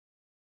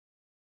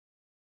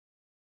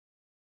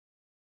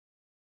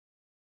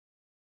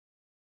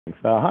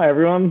Hi,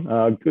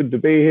 everyone. Good to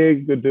be here.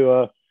 Good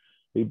to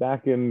be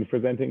back and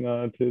presenting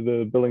to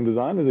the building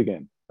designers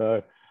again.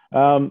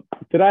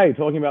 Today,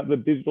 talking about the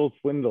digital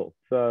swindle.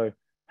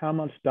 How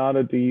much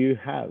data do you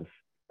have,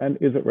 and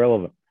is it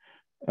relevant?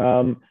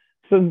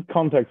 Some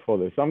context for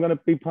this. So I'm going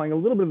to be playing a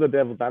little bit of the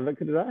devil's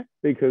advocate today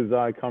because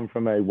I come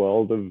from a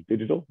world of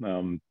digital.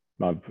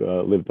 I've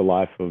lived a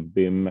life of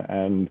BIM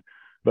and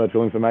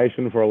virtual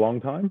information for a long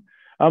time,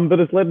 but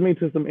it's led me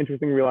to some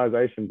interesting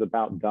realizations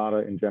about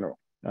data in general.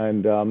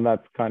 And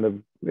that's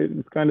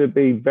it's going to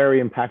be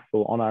very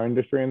impactful on our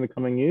industry in the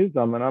coming years.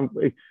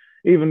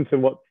 Even to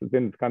what's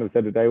been kind of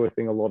said today, we're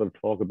seeing a lot of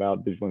talk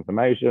about digital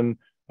information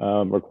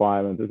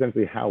requirements,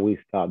 essentially how we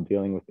start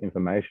dealing with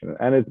information.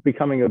 And it's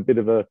becoming a bit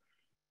of a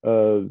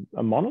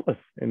monolith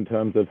in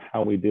terms of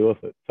how we deal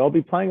with it. So I'll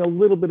be playing a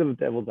little bit of a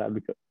devil's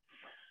advocate.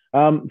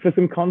 For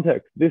some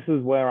context, this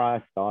is where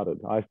I started.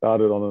 I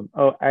started on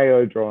an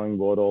AO drawing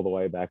board all the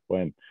way back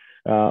when,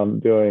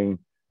 doing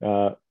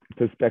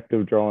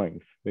perspective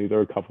drawings. These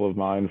are a couple of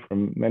mine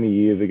from many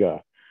years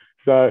ago.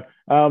 So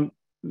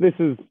this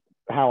is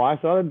how I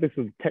started. This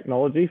was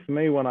technology for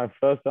me when I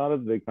first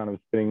started, the kind of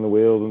spinning the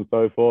wheels and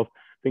so forth,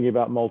 thinking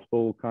about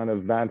multiple kind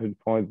of vantage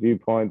points,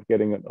 viewpoints,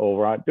 getting it all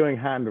right, doing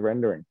hand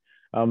rendering,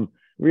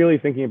 really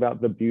thinking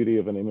about the beauty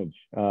of an image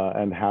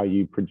and how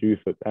you produce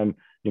it, and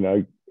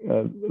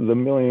the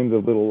millions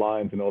of little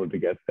lines in order to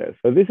get there.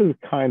 So this is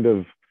kind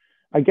of,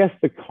 I guess,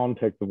 the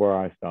context of where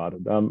I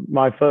started.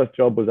 My first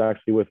job was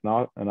actually with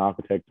an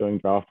architect doing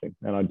drafting,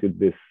 and I did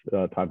this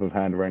type of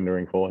hand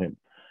rendering for him.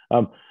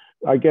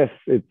 I guess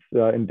it's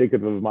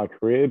indicative of my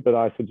career, but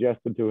I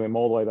suggested to him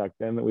all the way back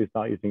then that we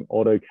start using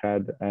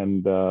AutoCAD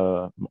and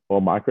or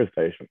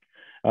MicroStation,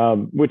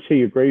 which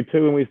he agreed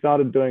to, and we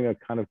started doing a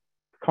kind of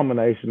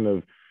combination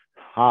of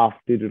half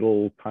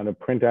digital kind of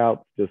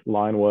printouts, just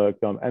line work,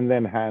 and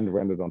then hand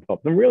rendered on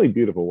top. Some really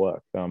beautiful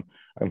work.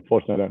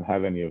 Unfortunately, I don't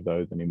have any of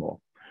those anymore.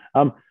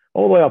 All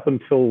the way up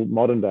until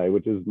modern day,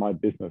 which is my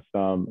business,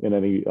 the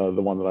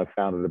one that I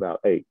founded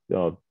about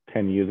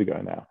 10 years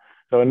ago now.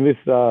 So in this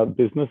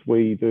business,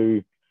 we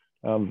do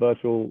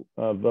virtual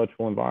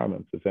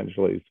environments,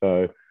 essentially.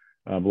 So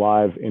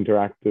live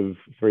interactive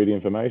 3D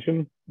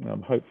information.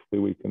 Hopefully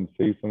we can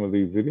see some of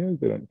these videos.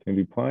 They don't seem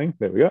to be playing.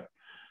 There we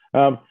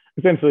go.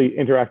 Essentially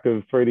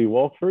interactive 3D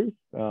walkthroughs.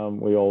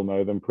 We all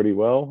know them pretty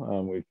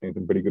well. We've seen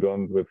some pretty good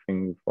ones with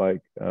things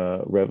like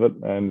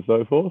Revit and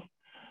so forth.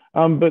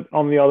 But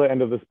on the other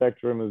end of the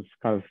spectrum is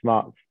kind of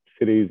smart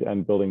cities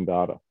and building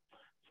data.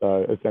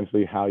 So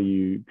essentially how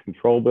you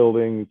control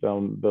buildings,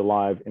 the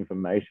live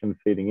information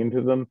feeding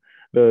into them,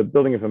 the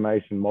building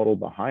information model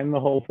behind the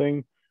whole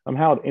thing,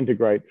 how it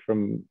integrates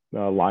from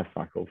life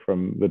cycle,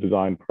 from the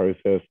design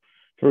process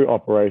through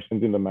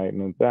operations into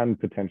maintenance and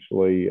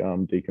potentially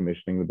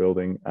decommissioning the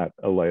building at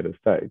a later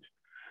stage.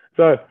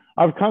 So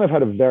I've kind of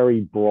had a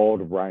very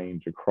broad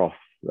range across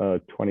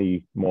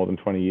more than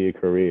 20-year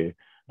career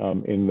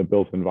in the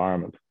built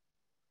environment.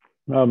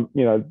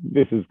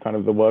 This is kind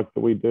of the work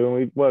that we do, and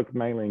we work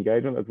mainly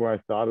engagement. That's where I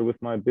started with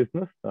my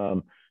business,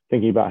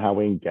 thinking about how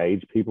we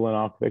engage people in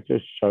architecture,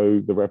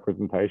 show the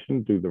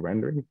representation, do the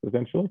renderings,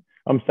 essentially.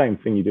 Same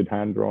thing you did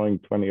hand drawing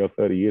 20 or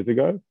 30 years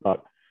ago,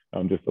 but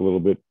just a little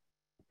bit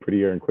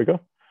prettier and quicker.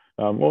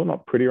 Well,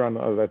 not prettier,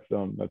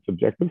 that's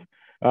subjective.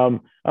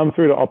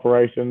 Through to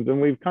operations, and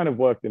we've kind of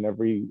worked in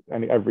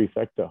every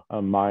sector: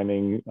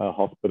 mining,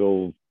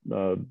 hospitals,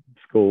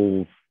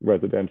 schools,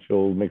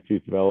 residential,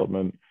 mixed-use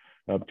development,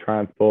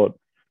 transport,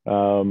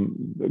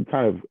 kind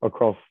of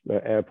across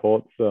the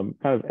airports, kind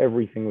of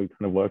everything we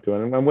kind of worked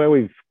on. And where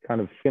we've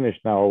kind of finished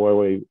now, or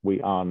where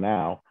we are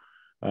now,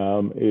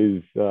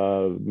 is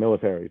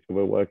military. So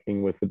we're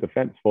working with the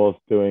Defense Force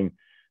doing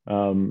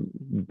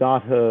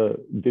data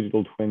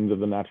digital twins of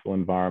the natural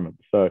environment.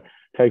 So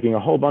taking a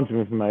whole bunch of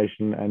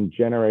information and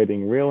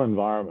generating real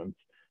environments,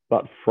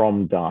 but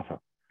from data.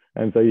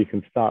 And so you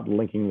can start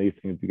linking these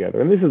things together.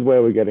 And this is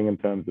where we're getting in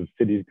terms of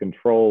cities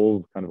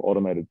controls, kind of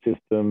automated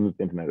systems,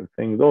 Internet of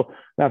Things, or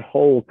that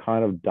whole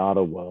kind of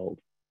data world.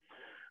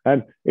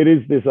 And it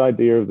is this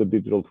idea of the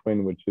digital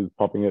twin, which is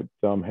popping its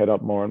head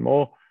up more and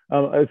more.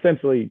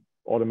 Essentially,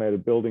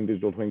 automated building,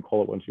 digital twin,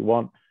 call it what you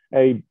want,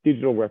 a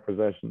digital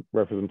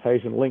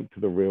representation linked to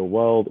the real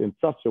world in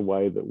such a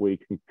way that we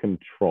can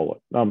control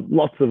it.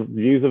 Lots of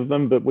views of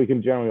them, but we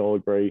can generally all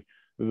agree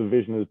that the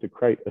vision is to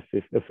create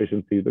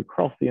efficiencies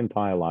across the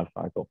entire life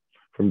cycle,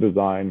 from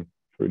design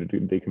through to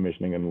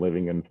decommissioning and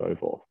living and so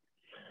forth.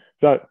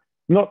 So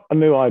not a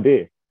new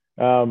idea.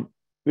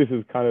 This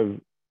is kind of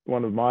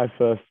one of my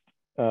first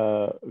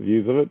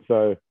views of it.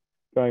 So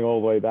going all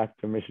the way back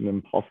to Mission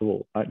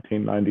Impossible,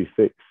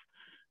 1996.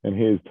 And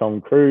here's Tom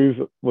Cruise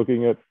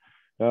looking at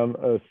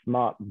a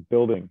smart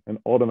building, an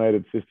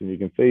automated system. You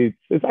can see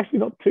it's actually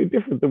not too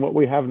different than what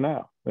we have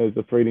now. There's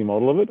a 3D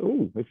model of it.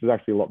 Oh, this is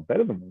actually a lot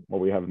better than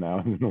what we have now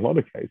in a lot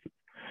of cases.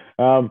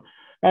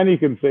 And you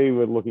can see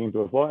we're looking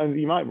into it. And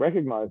you might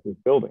recognize this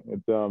building.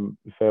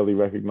 It's fairly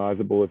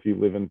recognizable if you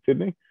live in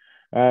Sydney.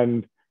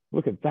 And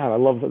look at that. I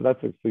love that.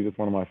 That's actually just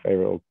one of my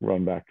favorite. I'll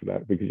run back to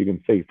that because you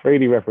can see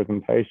 3D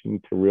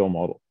representation to real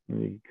model.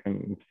 You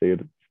can see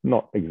it's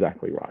not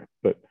exactly right,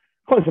 but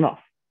close enough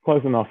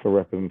for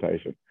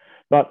representation.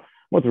 But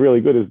what's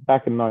really good is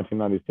back in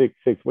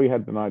 1996, we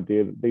had an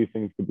idea that these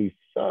things could be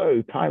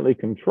so tightly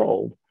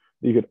controlled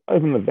that you could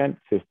open the vent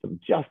system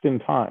just in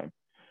time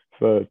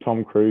for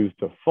Tom Cruise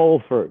to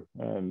fall through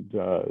and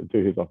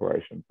do his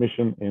operation.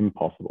 Mission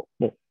impossible.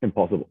 Well,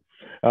 impossible.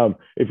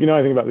 If you know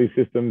anything about these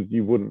systems,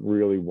 you wouldn't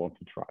really want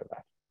to try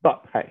that.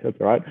 But hey, that's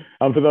all right.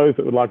 For those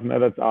that would like to know,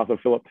 that's Arthur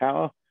Phillip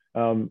Tower,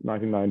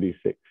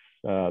 1996.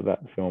 That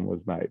film was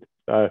made.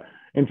 So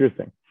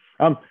interesting.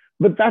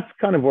 But that's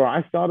kind of where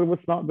I started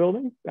with smart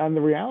buildings. And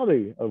the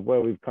reality of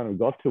where we've kind of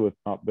got to with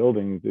smart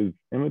buildings is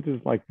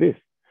images like this.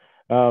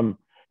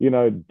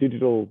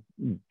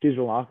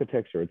 Digital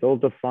architecture. It's all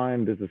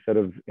defined as a set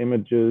of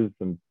images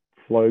and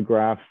flow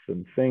graphs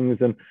and things.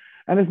 And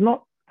it's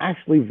not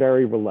actually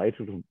very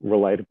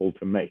relatable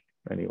to me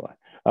anyway.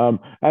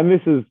 And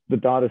this is the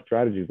data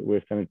strategy that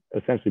we're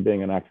essentially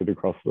being enacted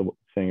across the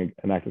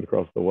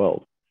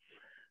world.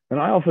 And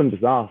I often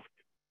just ask,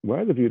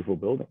 where are the beautiful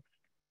buildings?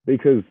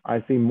 Because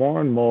I see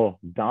more and more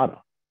data,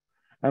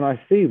 and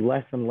I see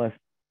less and less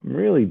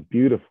really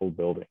beautiful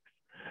buildings.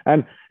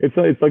 And it's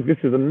like this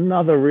is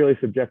another really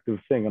subjective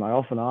thing, and I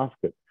often ask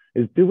it,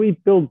 is do we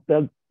build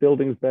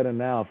buildings better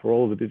now for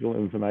all the digital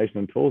information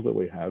and tools that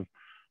we have,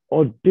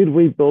 or did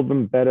we build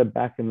them better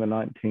back in the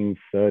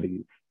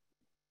 1930s?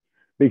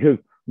 Because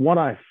what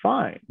I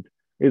find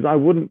is I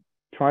wouldn't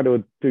try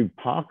to do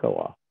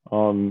parkour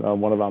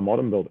on one of our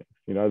modern buildings.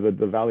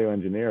 The value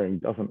engineering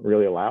doesn't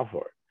really allow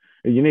for it.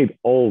 You need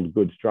old,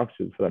 good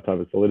structures for that type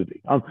of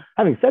solidity.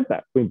 Having said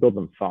that, we can build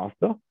them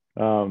faster,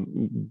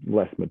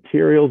 less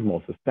materials,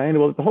 more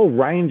sustainable. It's a whole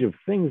range of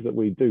things that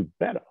we do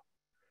better.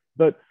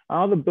 But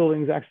are the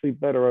buildings actually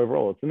better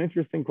overall? It's an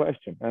interesting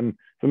question. And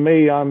for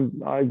me,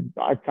 I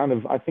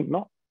think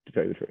not, to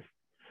tell you the truth.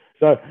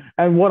 So,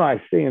 and what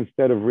I see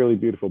instead of really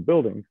beautiful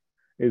buildings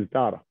is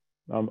data,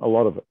 a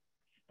lot of it.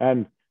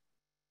 And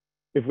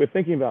if we're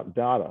thinking about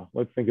data,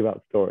 let's think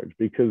about storage,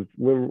 because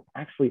we're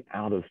actually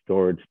out of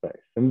storage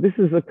space. And this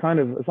is a kind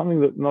of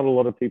something that not a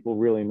lot of people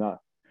really know.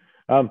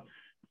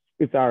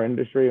 It's our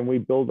industry, and we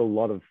build a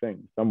lot of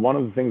things. And one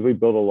of the things we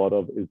build a lot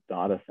of is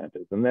data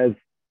centers. And there's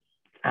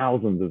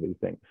thousands of these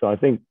things. So I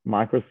think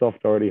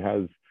Microsoft already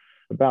has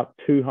about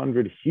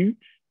 200 huge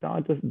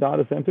data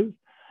centers.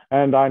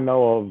 And I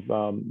know of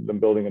them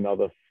building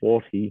another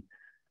 40,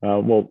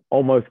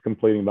 almost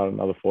completing about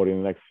another 40 in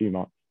the next few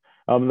months.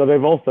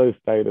 They've also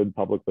stated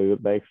publicly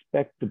that they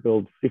expect to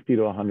build 50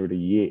 to 100 a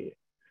year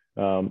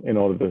in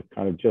order to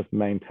kind of just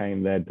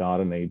maintain their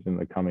data needs in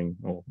the coming,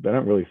 well, they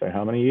don't really say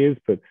how many years,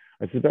 but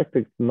I suspect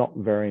it's not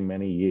very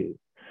many years.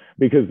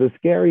 Because the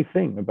scary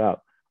thing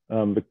about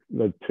the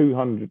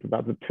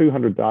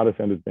 200 data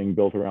centers being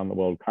built around the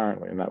world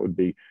currently, and that would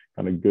be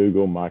kind of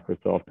Google,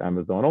 Microsoft,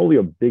 Amazon, all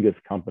your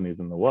biggest companies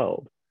in the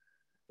world,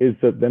 is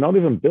that they're not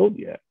even built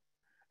yet.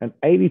 And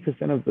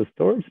 80% of the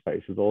storage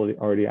space is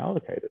already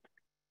allocated.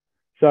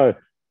 So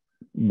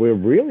we're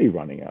really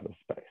running out of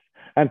space.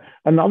 And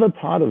another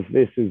part of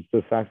this is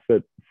the fact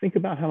that think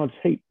about how much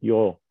heat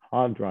your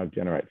hard drive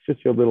generates,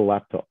 just your little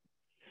laptop.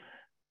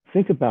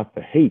 Think about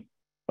the heat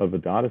of a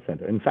data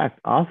center. In fact,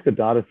 ask a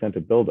data center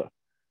builder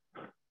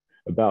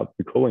about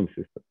the cooling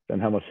system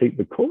and how much heat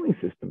the cooling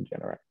system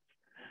generates.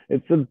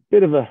 It's a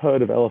bit of a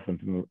herd of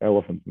elephants in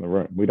the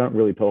room. We don't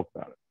really talk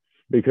about it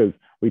because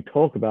we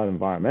talk about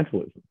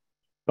environmentalism,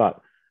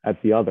 but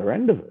at the other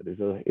end of it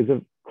is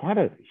quite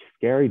a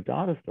scary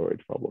data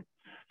storage problem.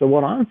 So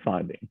what I'm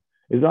finding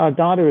is our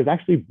data is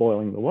actually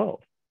boiling the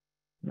world.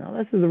 Now,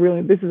 this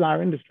is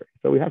our industry.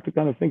 So we have to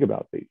kind of think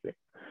about these things.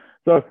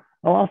 So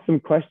I'll ask some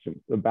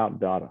questions about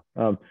data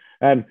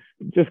and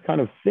just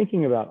kind of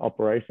thinking about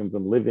operations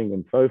and living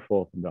and so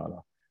forth in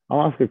data.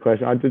 I'll ask a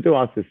question. I do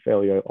ask this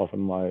fairly often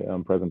in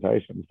my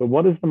presentations. So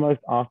what is the most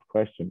asked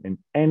question in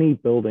any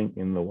building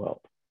in the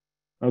world?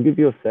 I'll give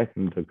you a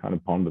second to kind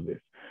of ponder this.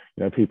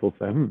 People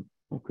say,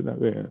 what could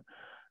that be?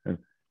 And,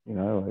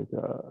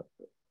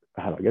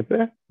 how do I get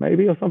there?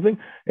 Maybe, or something.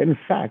 In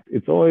fact,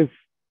 it's always,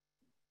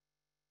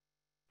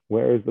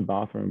 where is the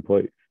bathroom,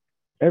 please?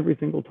 Every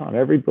single time,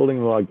 every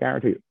building will, I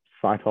guarantee it,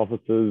 site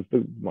offices,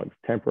 like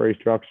temporary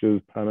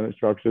structures, permanent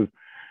structures,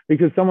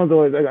 because someone's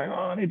always going, oh,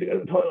 I need to go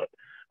to the toilet.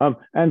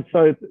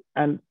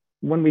 And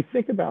when we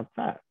think about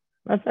that,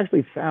 that's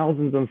actually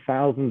thousands and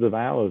thousands of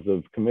hours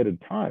of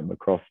committed time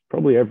across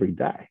probably every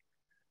day,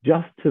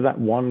 just to that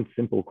one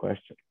simple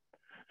question.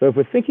 So if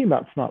we're thinking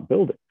about smart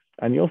buildings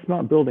and your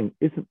smart building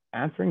isn't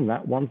answering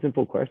that one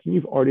simple question,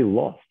 you've already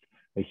lost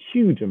a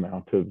huge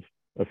amount of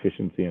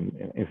efficiency and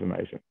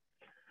information.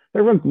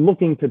 Everyone's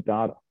looking to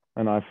data,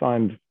 and I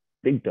find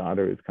big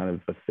data is kind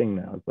of a thing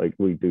now. It's like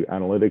we do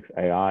analytics,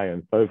 AI,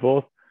 and so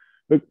forth.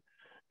 But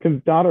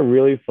can data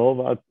really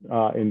solve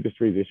our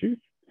industry's issues?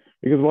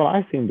 Because what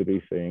I seem to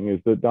be seeing is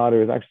that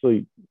data is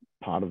actually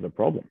part of the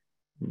problem,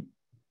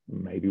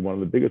 maybe one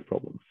of the biggest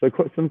problems. So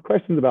some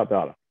questions about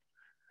data.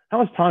 How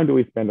much time do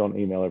we spend on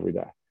email every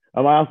day?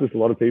 I ask this to a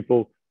lot of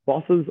people.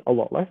 Bosses, a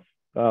lot less.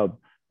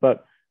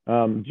 But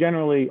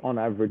Generally, on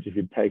average, if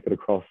you take it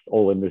across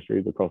all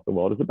industries across the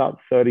world, it's about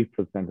 30%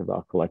 of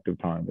our collective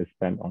time is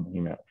spent on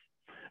emails.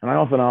 And I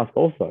often ask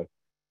also,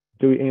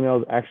 do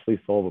emails actually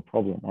solve a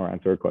problem or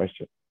answer a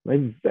question?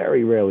 They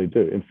very rarely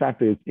do. In fact,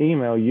 this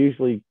email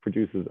usually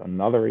produces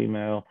another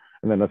email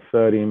and then a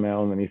third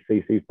email, and then you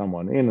CC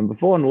someone in. And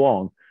before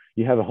long,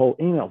 you have a whole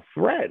email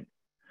thread.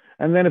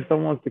 And then if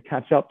someone wants to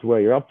catch up to where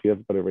you're up to,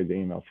 you've got to read the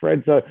email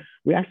thread. So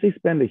we actually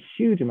spend a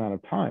huge amount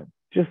of time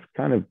just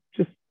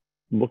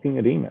looking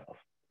at emails.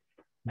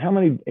 How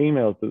many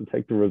emails does it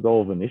take to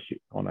resolve an issue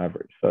on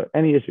average? So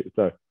any issue.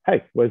 So,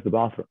 hey, where's the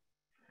bathroom?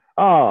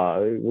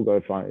 We'll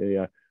go find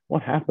it.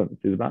 What happens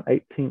is about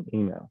 18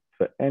 emails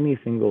for any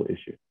single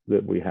issue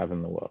that we have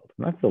in the world.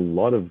 And that's a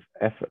lot of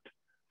effort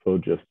for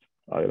just,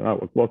 I don't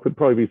know, what could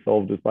probably be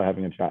solved just by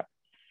having a chat.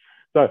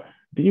 So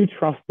do you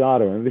trust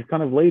data? And this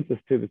kind of leads us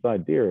to this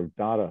idea of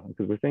data,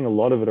 because we're seeing a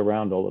lot of it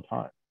around all the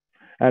time.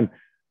 And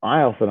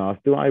I often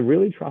ask, do I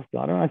really trust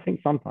data? And I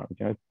think sometimes,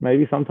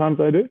 maybe sometimes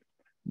I do,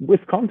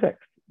 with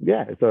context.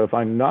 Yeah. So if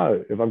I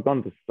know, if I've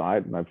gone to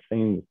site and I've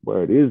seen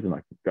where it is and I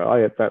can go,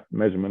 yeah, that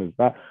measurement is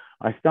that,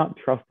 I start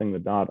trusting the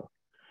data.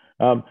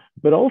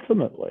 But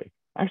ultimately,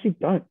 I actually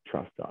don't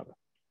trust data.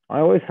 I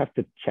always have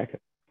to check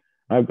it.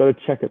 I've got to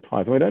check it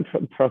twice. And we don't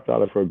trust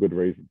data for a good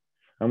reason.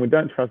 And we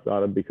don't trust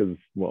data because,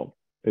 well,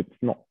 it's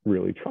not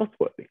really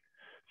trustworthy.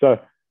 So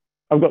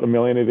I've got a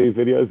million of these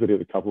videos, but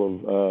here's a couple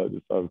of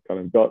I've kind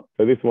of got.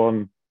 So this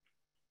one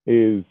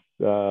is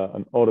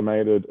an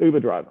automated Uber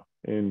driver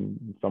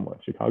in somewhere,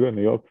 Chicago,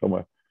 New York,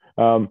 somewhere.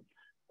 And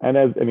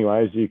as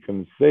you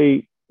can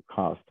see,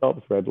 car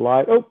stops, red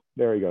light. Oh,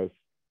 there he goes.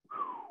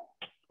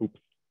 Oops.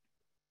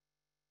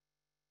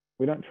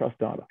 We don't trust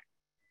data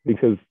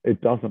because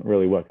it doesn't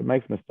really work. It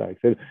makes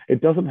mistakes.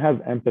 It doesn't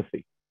have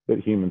empathy that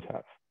humans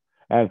have.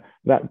 And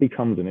that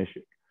becomes an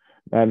issue.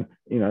 And,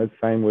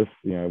 same with,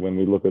 when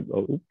we look at,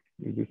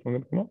 is this one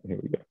going to come up? Here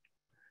we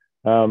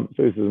go.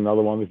 So this is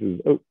another one. This is,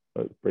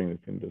 let's bring this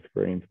into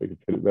screen so we can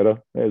see it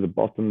better. There's a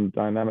Boston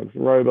Dynamics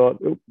robot.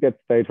 Gets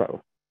stage fright.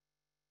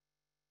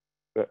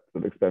 That's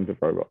an expensive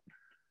robot.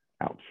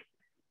 Ouch.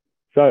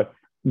 So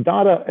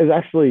data is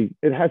actually,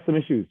 it has some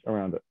issues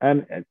around it.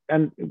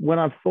 And when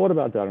I've thought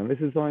about data, and this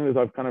is something that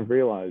I've kind of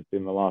realized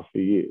in the last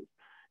few years,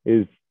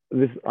 is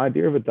this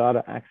idea of a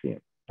data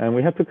axiom. And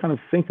we have to kind of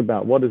think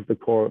about what is the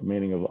core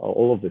meaning of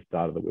all of this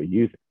data that we're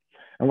using.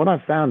 And what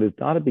I've found is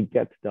data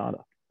begets data.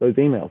 Those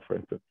emails, for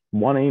instance,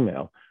 one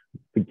email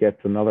begets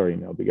another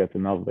email, begets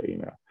another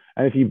email.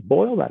 And if you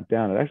boil that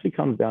down, it actually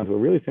comes down to a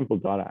really simple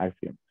data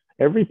axiom.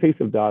 Every piece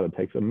of data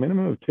takes a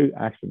minimum of 2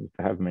 actions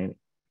to have meaning.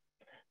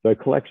 So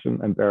collection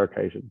and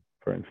verification,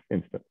 for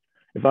instance.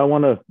 If I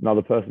want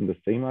another person to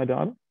see my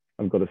data,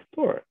 I've got to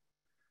store it.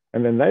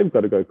 And then they've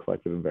got to go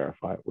collect it and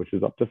verify it, which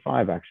is up to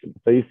 5 actions.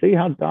 So you see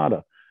how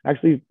data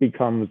actually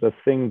becomes a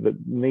thing that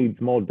needs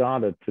more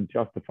data to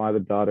justify the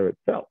data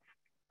itself.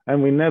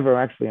 And we never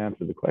actually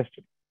answer the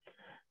question.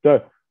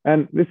 So,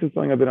 and this is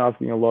something I've been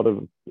asking a lot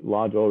of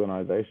large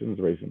organizations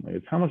recently,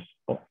 is how much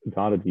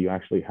data do you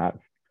actually have?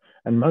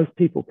 And most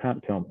people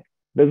can't tell me.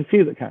 There's a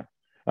few that can.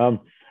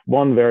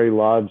 One very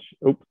large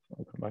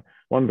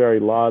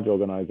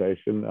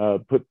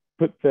organization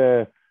put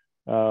their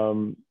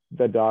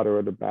data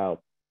at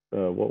about,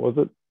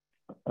 1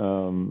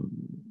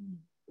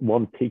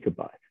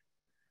 petabyte.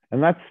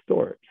 And that's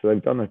storage. So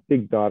they've done a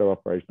big data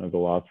operation over the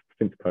last,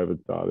 since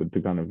COVID started, to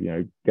kind of,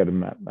 get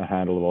a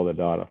handle of all their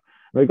data.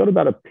 And they've got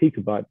about a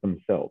petabyte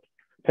themselves.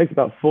 It takes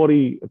about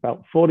 40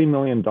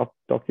 million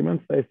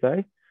documents, they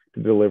say,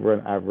 to deliver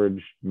an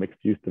average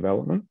mixed-use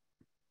development.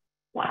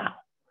 Wow,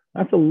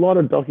 that's a lot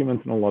of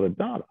documents and a lot of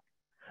data.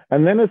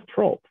 And then it's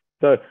trolled.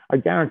 So I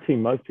guarantee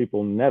most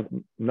people no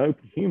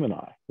human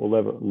eye will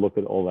ever look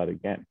at all that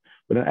again.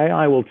 But an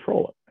AI will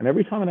troll it. And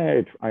every time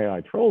an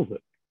AI trolls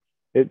it,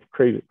 it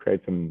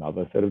creates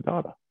another set of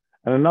data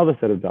and another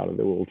set of data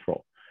that will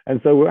troll.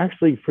 And so we're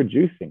actually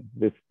producing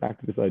this, back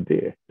to this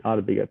idea,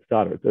 data begets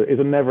data. It's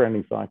a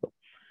never-ending cycle.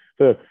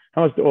 So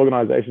how much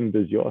organization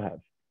does yours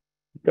have?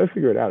 Go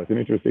figure it out. It's an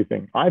interesting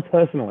thing. I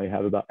personally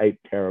have about 8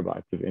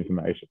 terabytes of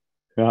information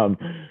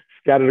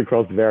scattered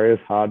across various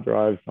hard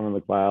drives, some in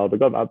the cloud. I've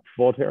got about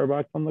 4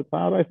 terabytes on the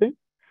cloud, I think.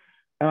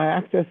 And I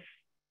access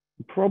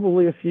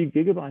probably a few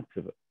gigabytes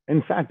of it.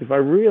 In fact, if I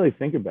really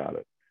think about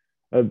it,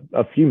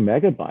 a few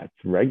megabytes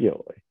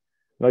regularly,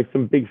 like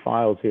some big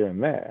files here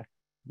and there,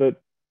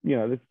 but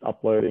this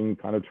uploading,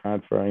 kind of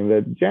transferring,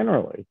 that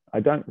generally I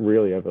don't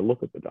really ever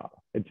look at the data.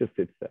 It just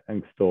sits there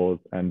and stores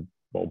and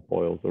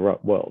boils the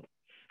world.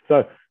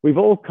 So we've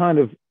all kind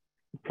of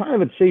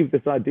achieved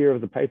this idea of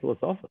the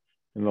paperless office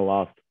in the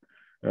last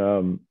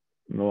kind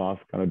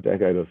of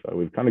decade or so.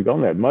 We've kind of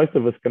gone there. Most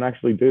of us can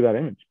actually do that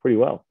image pretty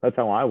well. That's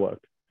how I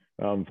worked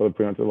for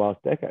pretty much the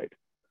last decade.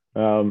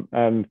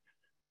 And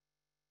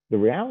the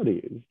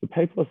reality is the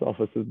paperless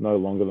office is no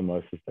longer the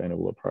most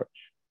sustainable approach.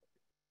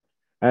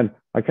 And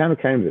I kind of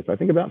came to this, I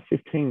think about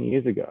 15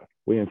 years ago,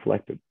 we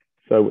inflected.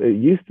 So it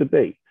used to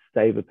be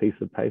save a piece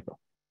of paper,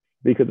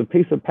 because a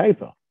piece of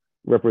paper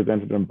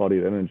represented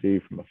embodied energy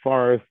from a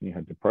forest, and you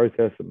had to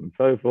process it and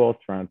so forth,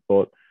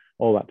 transport.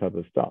 all that type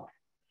of stuff.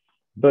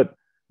 But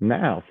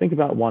now think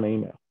about one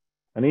email.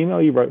 An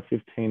email you wrote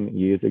 15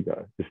 years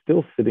ago is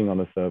still sitting on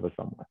a server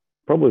somewhere,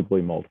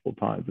 probably multiple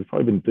times. It's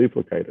probably been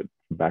duplicated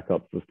for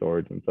backups, for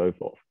storage, and so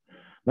forth.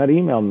 That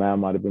email now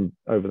might have been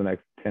over the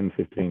next 10,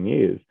 15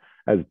 years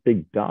as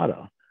big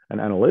data and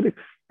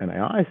analytics and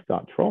AI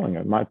start trolling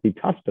it, might be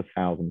touched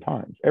 1,000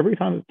 times. Every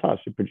time it's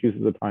touched, it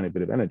produces a tiny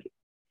bit of energy.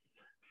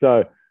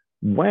 So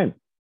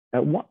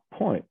at what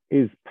point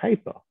is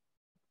paper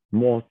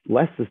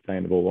less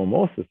sustainable or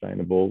more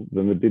sustainable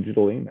than the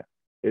digital email?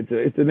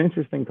 It's an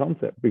interesting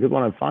concept, because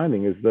what I'm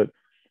finding is that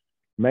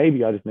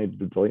maybe I just need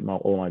to delete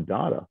all my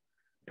data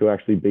to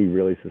actually be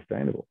really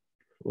sustainable.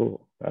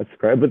 Oh, that's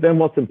great. But then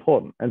what's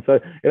important? And so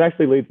it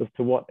actually leads us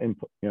to what,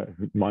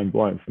 mind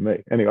blowing for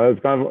me. Anyway,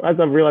 it's kind of, as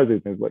I've realized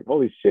these things, like,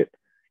 holy shit,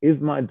 is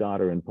my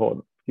data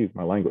important? Excuse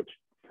my language.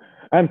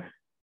 And,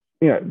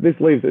 this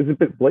leaves, it's a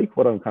bit bleak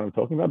what I'm kind of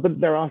talking about, but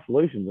there are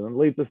solutions, and it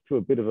leads us to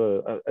a bit of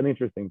an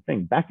interesting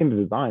thing, back into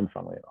design,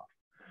 funnily enough.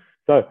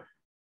 So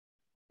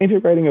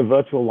integrating a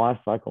virtual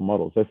lifecycle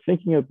model. So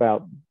thinking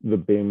about the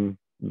BIM,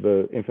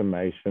 the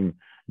information,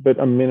 but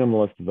a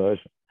minimalist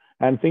version.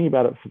 And thinking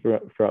about it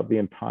throughout the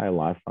entire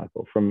life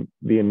cycle, from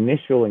the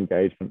initial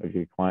engagement of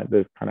your client,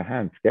 the kind of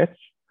hand sketch,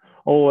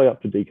 all the way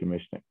up to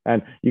decommissioning.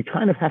 And you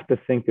kind of have to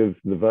think of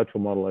the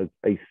virtual model as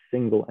a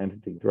single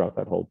entity throughout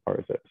that whole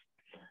process.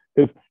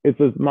 It's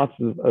as much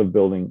as a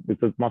building,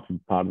 it's as much a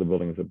part of the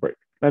building as a brick.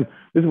 And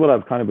this is what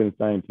I've kind of been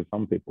saying to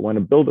some people. When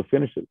a builder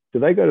finishes, do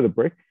they go to the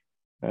brick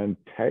and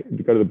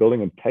go to the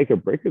building and take a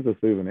brick as a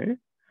souvenir?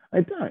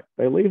 They don't.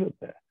 They leave it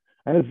there.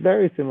 And it's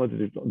very similar to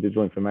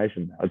digital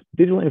information now.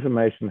 Digital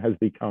information has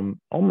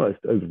become almost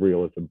as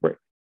real as a brick.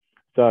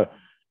 So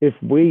if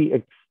we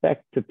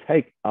expect to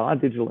take our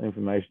digital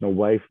information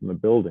away from the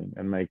building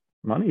and make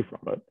money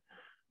from it,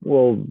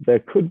 well, there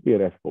could be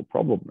an ethical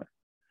problem there,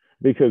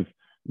 because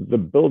the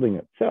building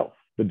itself,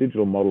 the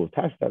digital model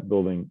attached to that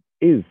building,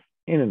 is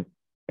in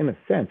a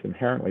sense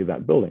inherently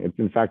that building. It's,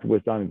 in fact,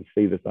 we're starting to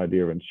see this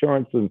idea of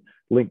insurance and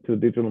linked to the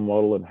digital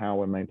model and how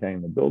we're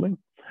maintaining the building.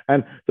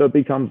 And so it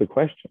becomes a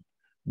question: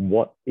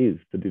 what is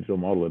the digital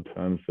model in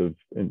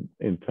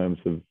terms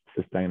of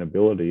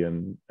sustainability,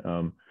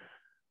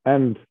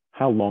 and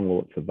how long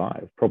will it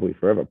survive? Probably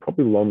forever,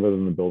 probably longer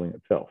than the building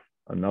itself.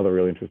 Another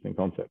really interesting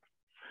concept.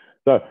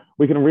 So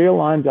we can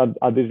realign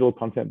our digital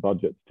content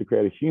budgets to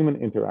create a human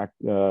interaction,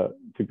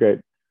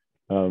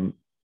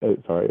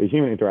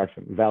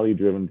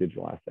 value-driven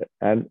digital asset.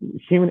 And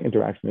human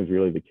interaction is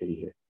really the key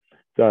here.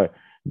 So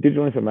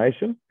digital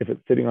information, if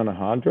it's sitting on a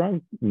hard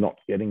drive, not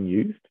getting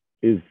used,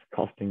 is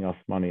costing us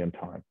money and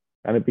time,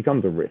 and it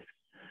becomes a risk.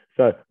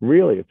 So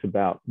really, it's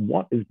about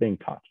what is being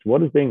touched,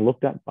 what is being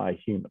looked at by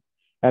a human.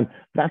 And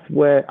that's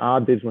where our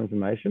digital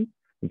information,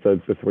 and so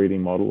it's the 3D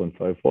model and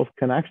so forth,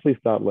 can actually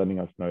start letting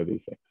us know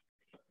these things.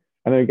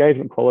 And an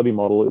engagement quality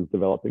model is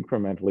developed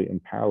incrementally in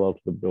parallel to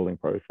the building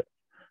process.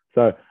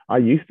 So I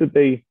used to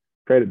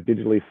create it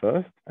digitally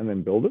first and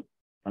then build it.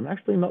 I'm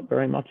actually not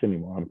very much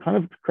anymore. I'm kind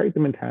of create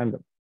them in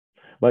tandem.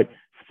 Like,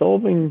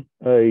 solving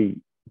a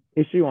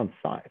issue on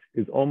site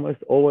is almost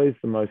always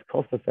the most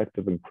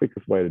cost-effective and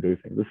quickest way to do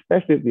things,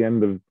 especially at the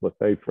end of, let's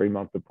say, 3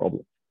 months of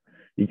problems.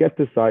 You get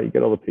to site, you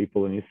get all the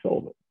people, and you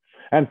solve it.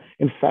 And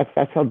in fact,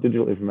 that's how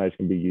digital information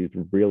can be used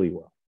really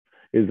well,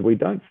 is we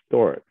don't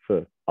store it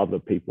for other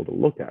people to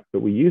look at,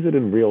 but we use it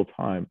in real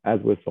time as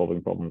we're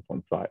solving problems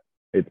on site.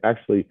 It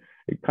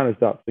kind of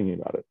starts thinking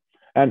about it.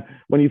 And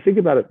when you think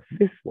about it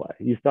this way,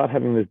 you start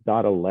having this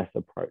data-less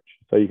approach.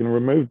 So you can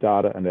remove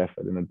data and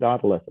effort in a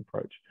data-less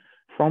approach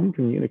from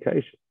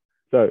communication.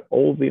 So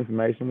all the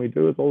information we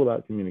do is all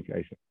about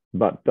communication,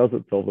 but does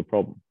it solve the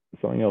problem?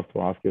 Something else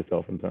to ask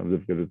yourself in terms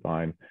of your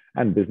design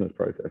and business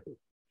processes.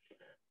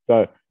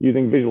 So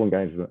using visual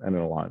engagement and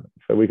an alignment.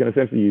 So we can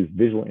essentially use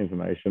visual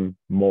information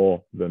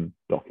more than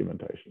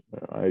documentation.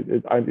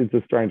 It's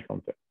a strange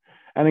concept.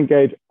 And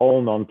engage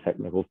all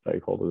non-technical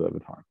stakeholders over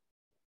time.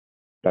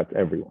 That's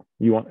everyone.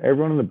 You want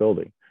everyone in the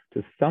building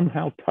to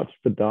somehow touch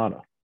the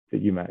data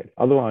that you made.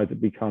 Otherwise,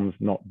 it becomes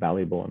not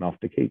valuable enough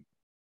to keep.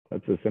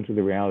 That's essentially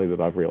the reality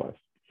that I've realized.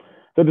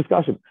 So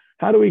discussion: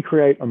 how do we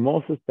create a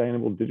more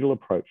sustainable digital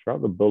approach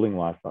throughout the building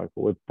lifecycle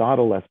with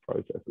data-less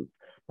processes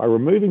by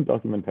removing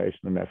documentation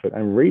and effort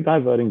and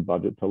rediverting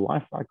budget to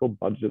lifecycle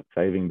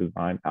budget-saving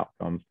design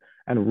outcomes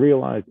and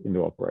realized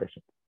into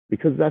operations?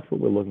 Because that's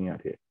what we're looking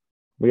at here.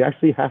 We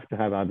actually have to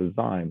have our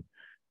design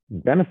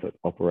benefit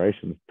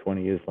operations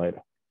 20 years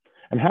later.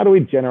 And how do we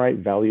generate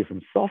value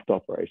from soft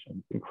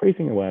operations,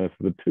 increasing awareness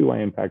of the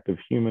two-way impact of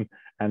human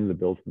and the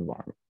built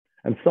environment?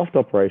 And soft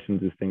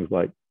operations is things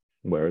like,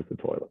 where is the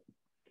toilet?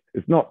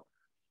 It's not,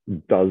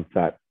 does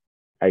that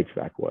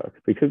HVAC work?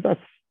 Because that's,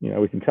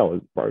 we can tell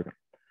it's broken.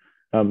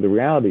 The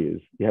reality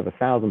is you have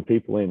 1,000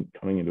 people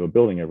coming into a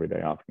building every day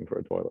asking for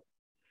a toilet.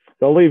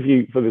 So I'll leave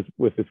you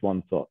with this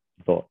one thought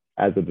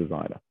as a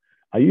designer.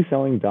 Are you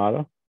selling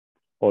data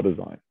or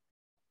design?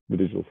 The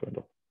digital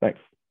swindle. Thanks.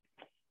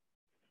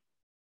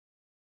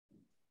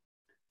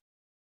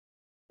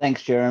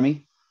 Thanks,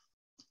 Jeremy.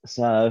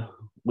 So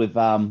we've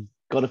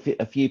got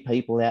a few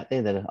people out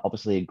there that are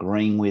obviously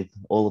agreeing with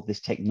all of this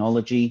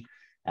technology,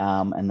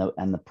 and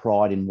the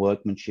pride in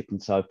workmanship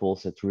and so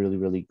forth. So it's really,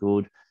 really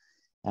good.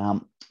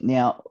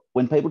 Now,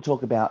 when people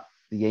talk about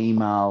the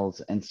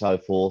emails and so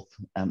forth,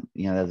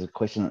 there's a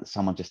question that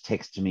someone just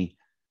texted me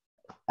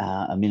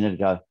a minute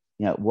ago.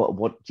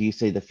 What do you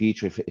see the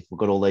future if we've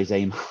got all these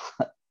email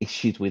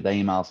issues with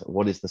emails?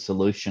 What is the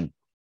solution?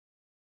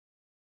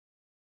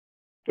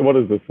 What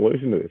is the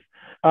solution to this?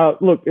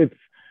 Look, it's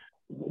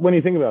when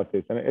you think about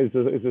this, and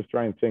it's a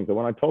strange thing. So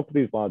when I talk to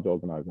these large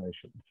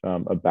organizations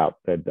about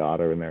their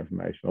data and their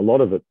information, a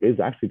lot of it is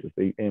actually just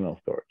the email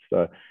storage.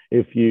 So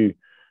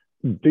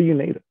do you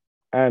need it?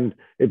 And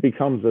it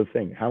becomes a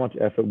thing. How much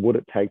effort would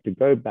it take to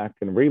go back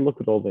and relook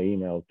at all the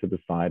emails to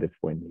decide if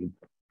we need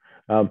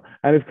them?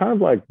 And it's kind of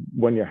like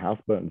when your house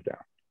burns down.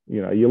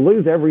 You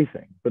lose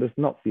everything, but it's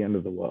not the end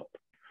of the world.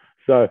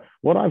 So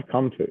what I've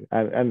come to,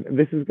 and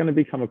this is going to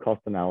become a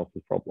cost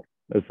analysis problem,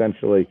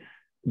 essentially,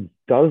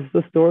 does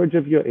the storage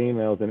of your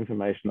emails and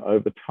information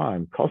over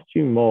time cost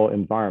you more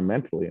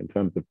environmentally in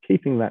terms of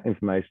keeping that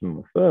information on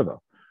the server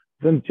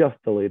than just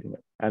deleting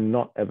it and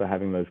not ever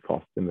having those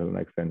costs into the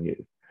next 10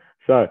 years?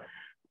 So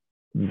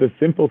the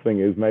simple thing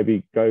is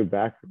maybe go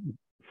back,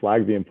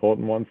 flag the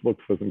important ones, look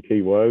for some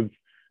keywords,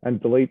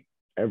 and delete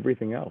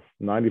everything else,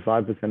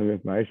 95% of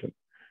information.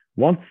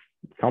 Once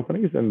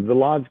companies, and the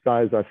large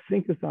guys, I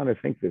think, are starting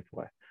to think this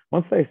way.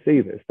 Once they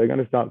see this, they're going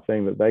to start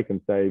seeing that they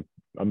can save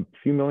a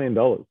few $1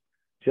 million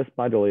just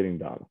by deleting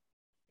data.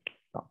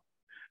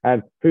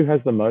 And who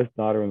has the most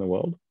data in the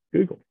world?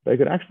 Google. They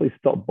could actually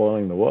stop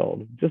boiling the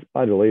world just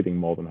by deleting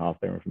more than half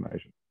their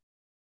information.